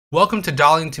Welcome to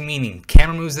Dolly into Meaning,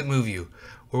 Camera Moves That Move You,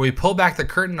 where we pull back the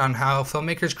curtain on how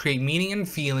filmmakers create meaning and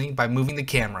feeling by moving the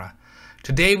camera.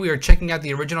 Today we are checking out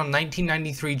the original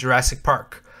 1993 Jurassic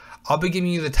Park. I'll be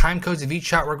giving you the time codes of each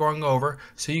shot we're going over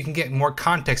so you can get more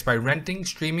context by renting,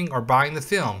 streaming, or buying the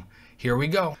film. Here we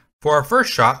go. For our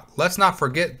first shot, let's not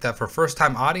forget that for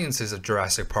first-time audiences of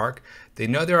Jurassic Park, they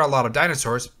know there are a lot of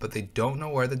dinosaurs, but they don't know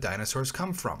where the dinosaurs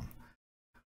come from.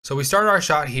 So we start our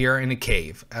shot here in a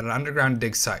cave at an underground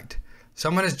dig site.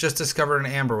 Someone has just discovered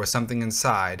an amber with something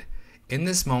inside. In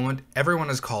this moment, everyone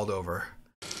is called over.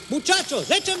 Muchachos,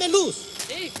 échame luz.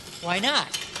 Sí, why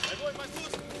not?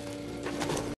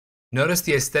 Notice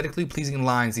the aesthetically pleasing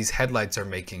lines these headlights are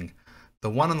making. The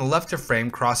one on the left of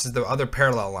frame crosses the other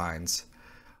parallel lines.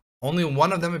 Only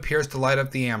one of them appears to light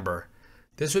up the amber.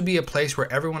 This would be a place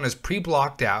where everyone is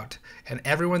pre-blocked out and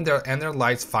everyone and their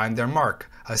lights find their mark,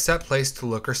 a set place to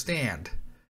look or stand.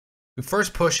 We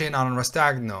first push in on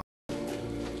Rostagno.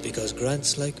 Because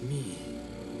Grant's like me.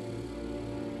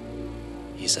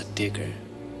 He's a digger.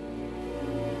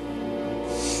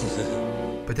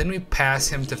 But then we pass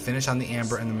him to finish on the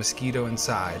amber and the mosquito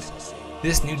inside.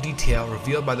 This new detail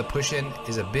revealed by the push-in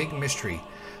is a big mystery.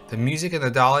 The music in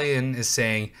the Dolly in is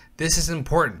saying, this is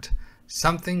important.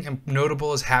 Something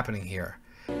notable is happening here.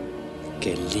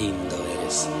 Qué lindo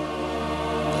eres.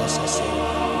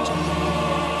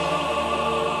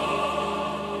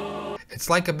 It's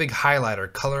like a big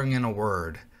highlighter coloring in a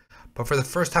word. But for the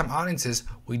first time audiences,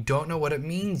 we don't know what it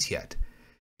means yet.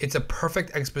 It's a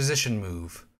perfect exposition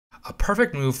move. A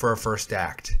perfect move for a first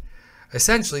act.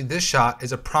 Essentially, this shot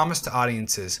is a promise to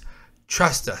audiences.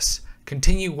 Trust us,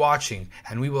 continue watching,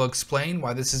 and we will explain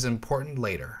why this is important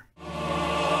later.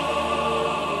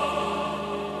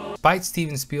 Despite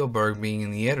Steven Spielberg being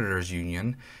in the editors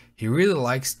union, he really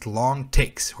likes long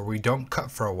takes where we don't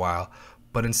cut for a while,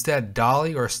 but instead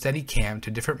dolly or Steadicam to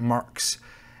different marks,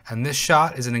 and this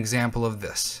shot is an example of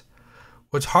this.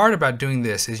 What's hard about doing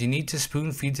this is you need to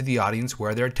spoon feed to the audience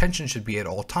where their attention should be at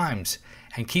all times,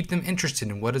 and keep them interested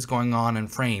in what is going on in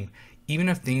frame, even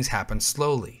if things happen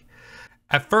slowly.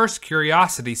 At first,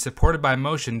 curiosity supported by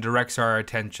emotion directs our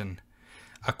attention.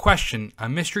 A question, a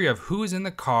mystery of who is in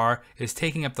the car is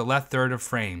taking up the left third of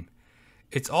frame.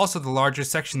 It's also the larger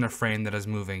section of frame that is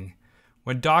moving.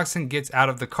 When Dodgson gets out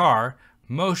of the car,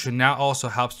 motion now also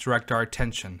helps direct our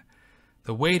attention.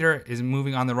 The waiter is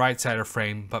moving on the right side of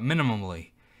frame, but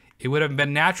minimally. It would have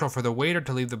been natural for the waiter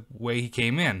to leave the way he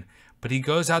came in, but he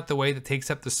goes out the way that takes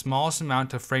up the smallest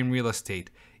amount of frame real estate,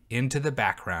 into the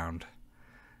background.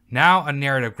 Now a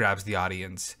narrative grabs the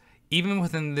audience. Even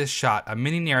within this shot, a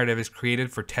mini narrative is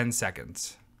created for 10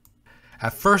 seconds.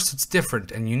 At first it's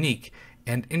different and unique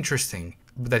and interesting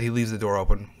that he leaves the door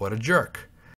open. What a jerk.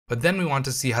 But then we want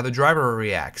to see how the driver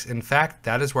reacts. In fact,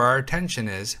 that is where our attention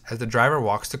is as the driver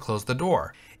walks to close the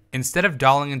door. Instead of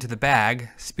dolling into the bag,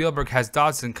 Spielberg has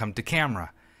Dodgson come to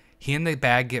camera. He and the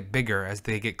bag get bigger as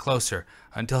they get closer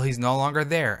until he's no longer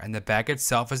there and the bag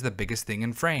itself is the biggest thing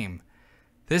in frame.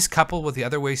 This, coupled with the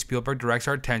other way Spielberg directs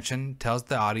our attention, tells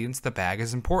the audience the bag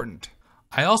is important.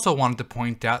 I also wanted to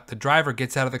point out the driver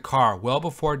gets out of the car well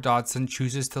before Dodgson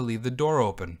chooses to leave the door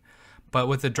open. But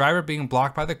with the driver being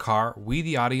blocked by the car, we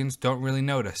the audience don't really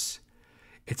notice.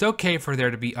 It's okay for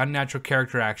there to be unnatural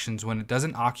character actions when it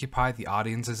doesn't occupy the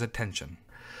audience's attention.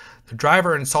 The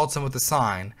driver insults him with a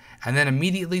sign, and then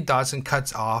immediately Dodgson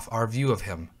cuts off our view of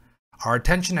him. Our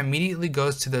attention immediately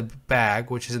goes to the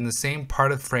bag, which is in the same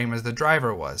part of the frame as the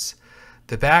driver was.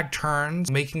 The bag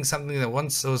turns, making something that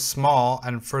once was small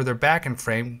and further back in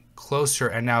frame, closer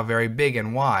and now very big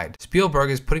and wide.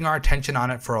 Spielberg is putting our attention on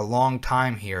it for a long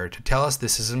time here to tell us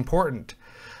this is important.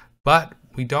 But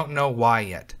we don't know why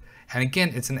yet. And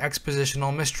again, it's an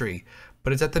expositional mystery,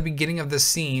 but it's at the beginning of this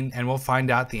scene and we'll find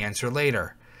out the answer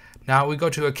later. Now we go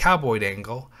to a cowboy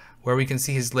angle where we can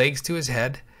see his legs to his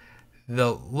head.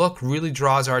 The look really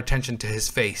draws our attention to his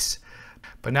face.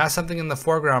 But now something in the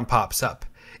foreground pops up.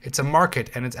 It's a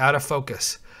market and it's out of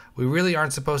focus. We really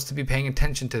aren't supposed to be paying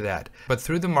attention to that. But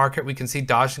through the market we can see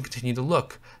Dodgson continue to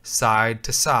look, side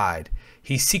to side.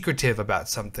 He's secretive about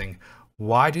something.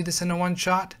 Why do this in a one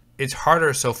shot? It's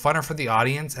harder, so funner for the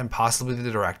audience and possibly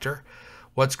the director.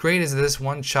 What's great is that this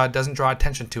one shot doesn't draw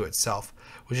attention to itself,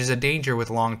 which is a danger with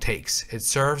long takes. It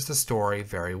serves the story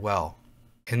very well.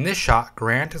 In this shot,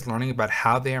 Grant is learning about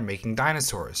how they are making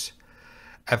dinosaurs.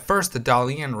 At first, the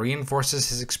Dolly in reinforces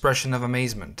his expression of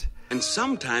amazement. And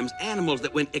sometimes animals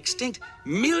that went extinct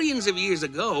millions of years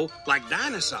ago, like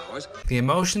dinosaurs. The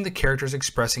emotion the character is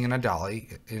expressing in a dolly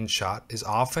in shot is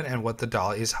often and what the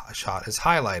dolly shot is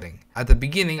highlighting. At the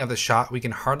beginning of the shot, we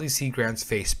can hardly see Grant's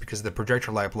face because of the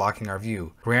projector light blocking our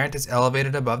view. Grant is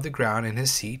elevated above the ground in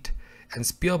his seat, and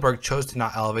Spielberg chose to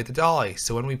not elevate the dolly,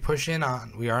 so when we push in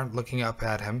on, we aren't looking up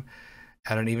at him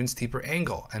at an even steeper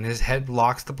angle, and his head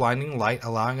blocks the blinding light,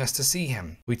 allowing us to see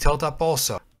him. We tilt up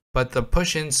also, but the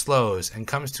push-in slows and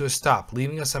comes to a stop,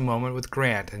 leaving us a moment with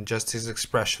Grant and just his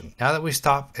expression. Now that we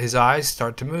stop, his eyes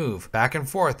start to move back and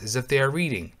forth as if they are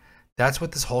reading. That's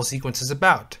what this whole sequence is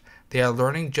about. They are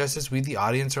learning just as we, the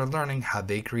audience, are learning how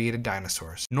they created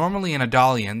dinosaurs. Normally in a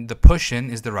dolly-in, the push-in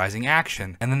is the rising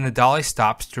action, and then the dolly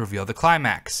stops to reveal the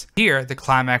climax. Here, the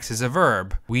climax is a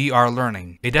verb. We are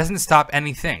learning. It doesn't stop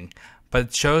anything, but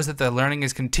it shows that the learning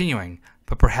is continuing,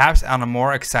 but perhaps on a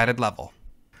more excited level.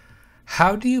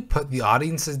 How do you put the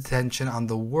audience's attention on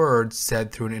the words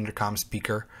said through an intercom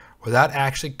speaker without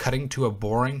actually cutting to a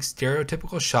boring,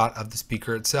 stereotypical shot of the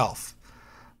speaker itself?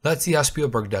 Let's see how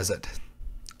Spielberg does it.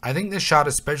 I think this shot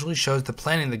especially shows the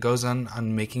planning that goes on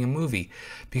making a movie,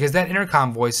 because that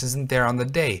intercom voice isn't there on the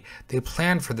day. They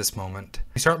planned for this moment.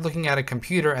 We start looking at a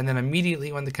computer, and then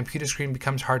immediately when the computer screen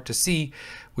becomes hard to see,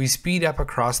 we speed up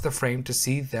across the frame to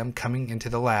see them coming into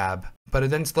the lab. But it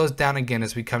then slows down again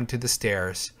as we come to the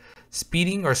stairs.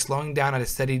 Speeding or slowing down at a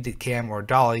Steadicam or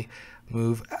dolly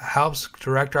move helps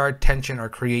direct our attention or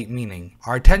create meaning.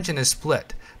 Our attention is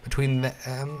split between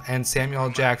them and Samuel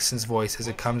Jackson's voice as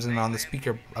it comes in on the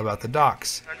speaker about the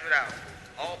docks.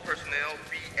 All personnel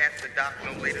be at the dock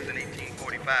no later than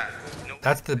 1845.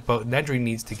 That's the boat Nedry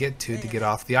needs to get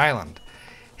off the island.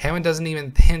 Hammond doesn't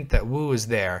even hint that Wu is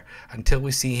there until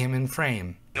we see him in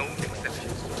frame. No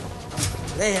exceptions.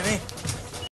 Léeme.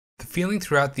 The feeling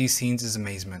throughout these scenes is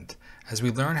amazement, as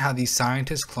we learn how these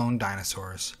scientists cloned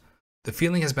dinosaurs. The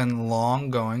feeling has been long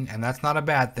going, and that's not a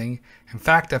bad thing. In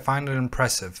fact, I find it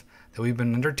impressive that we've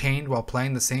been entertained while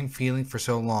playing the same feeling for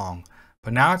so long.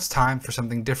 But now it's time for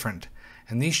something different,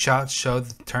 and these shots show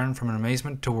the turn from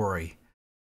amazement to worry.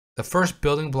 The first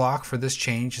building block for this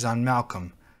change is on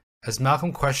Malcolm. As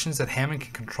Malcolm questions that Hammond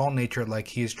can control nature like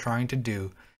he is trying to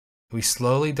do, we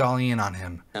slowly dolly in on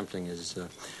him. Tempting is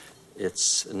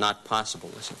it's not possible.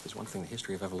 Listen, if there's one thing the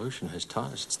history of evolution has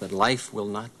taught us, it's that life will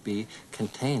not be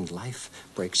contained. Life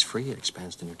breaks free, it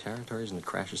expands to new territories, and it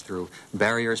crashes through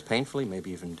barriers painfully,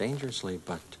 maybe even dangerously,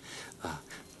 but,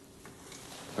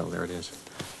 well, there it is.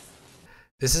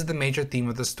 This is the major theme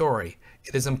of the story.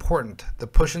 It is important. The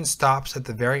push-in stops at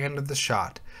the very end of the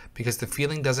shot, because the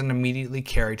feeling doesn't immediately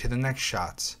carry to the next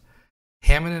shots.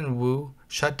 Hammond and Wu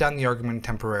shut down the argument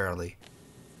temporarily.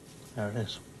 There it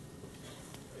is.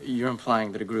 You're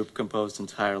implying that a group composed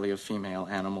entirely of female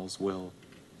animals will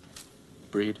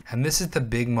breed? And this is the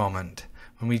big moment,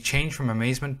 when we change from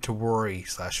amazement to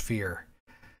worry/fear.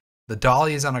 The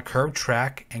dolly is on a curved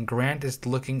track, and Grant is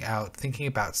looking out, thinking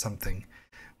about something.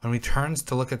 When he turns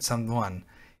to look at someone,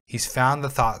 he's found the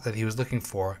thought that he was looking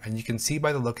for, and you can see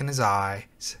by the look in his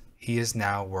eyes, he is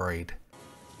now worried.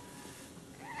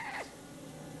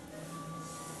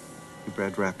 You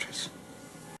bred raptors.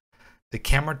 The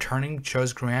camera turning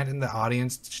shows Grant and the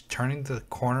audience turning the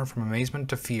corner from amazement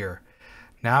to fear.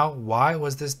 Now, why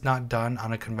was this not done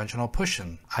on a conventional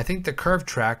push-in? I think the curved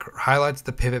track highlights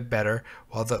the pivot better,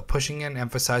 while the pushing in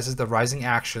emphasizes the rising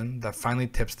action that finally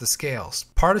tips the scales.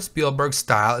 Part of Spielberg's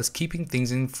style is keeping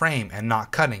things in frame and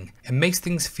not cutting. It makes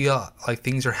things feel like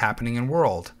things are happening in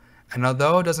world. And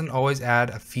although it doesn't always add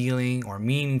a feeling or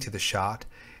meaning to the shot,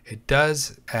 it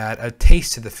does add a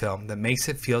taste to the film that makes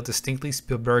it feel distinctly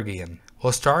Spielbergian.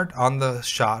 We'll start on the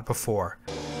shot before.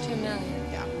 2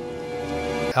 million. Yeah.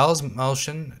 L's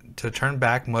motion to turn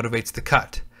back motivates the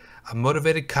cut. A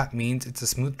motivated cut means it's a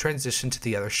smooth transition to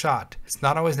the other shot. It's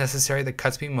not always necessary that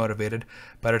cuts be motivated,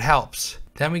 but it helps.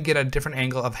 Then we get a different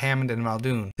angle of Hammond and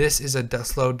Muldoon. This is a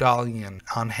slow dolly-in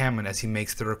on Hammond as he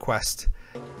makes the request.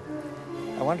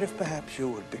 I wonder if perhaps you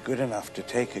would be good enough to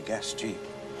take a gas jeep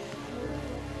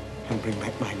and bring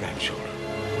back my grandchildren.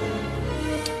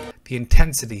 The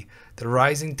intensity, the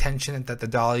rising tension that the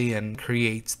dolly-in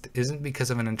creates isn't because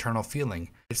of an internal feeling.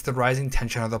 It's the rising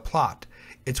tension of the plot.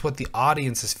 It's what the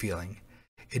audience is feeling.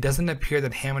 It doesn't appear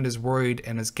that Hammond is worried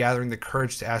and is gathering the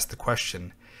courage to ask the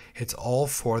question. It's all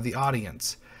for the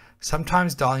audience.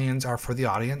 Sometimes dolly-ins are for the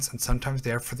audience, and sometimes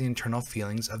they are for the internal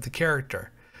feelings of the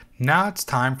character. Now it's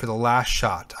time for the last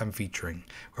shot I'm featuring,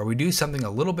 where we do something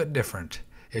a little bit different.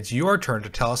 It's your turn to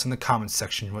tell us in the comments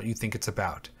section what you think it's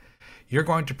about. You're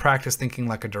going to practice thinking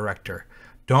like a director.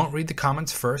 Don't read the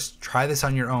comments first. Try this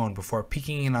on your own before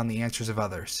peeking in on the answers of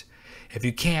others. If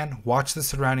you can, watch the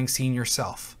surrounding scene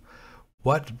yourself.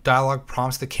 What dialogue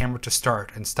prompts the camera to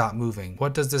start and stop moving?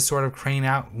 What does this sort of crane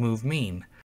out move mean?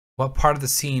 What part of the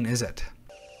scene is it?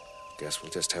 Guess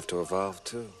we'll just have to evolve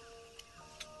too.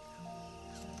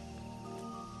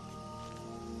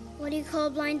 What do you call a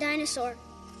blind dinosaur?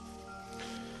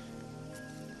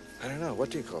 I don't know. What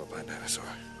do you call a blind dinosaur?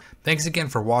 Thanks again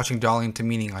for watching Dolly into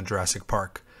Meaning on Jurassic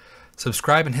Park.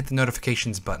 Subscribe and hit the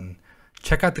notifications button.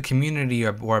 Check out the community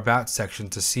or about section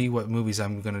to see what movies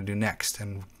I'm going to do next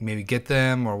and maybe get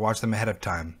them or watch them ahead of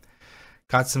time.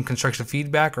 Got some constructive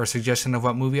feedback or suggestion of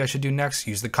what movie I should do next?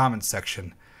 Use the comments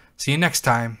section. See you next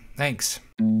time. Thanks.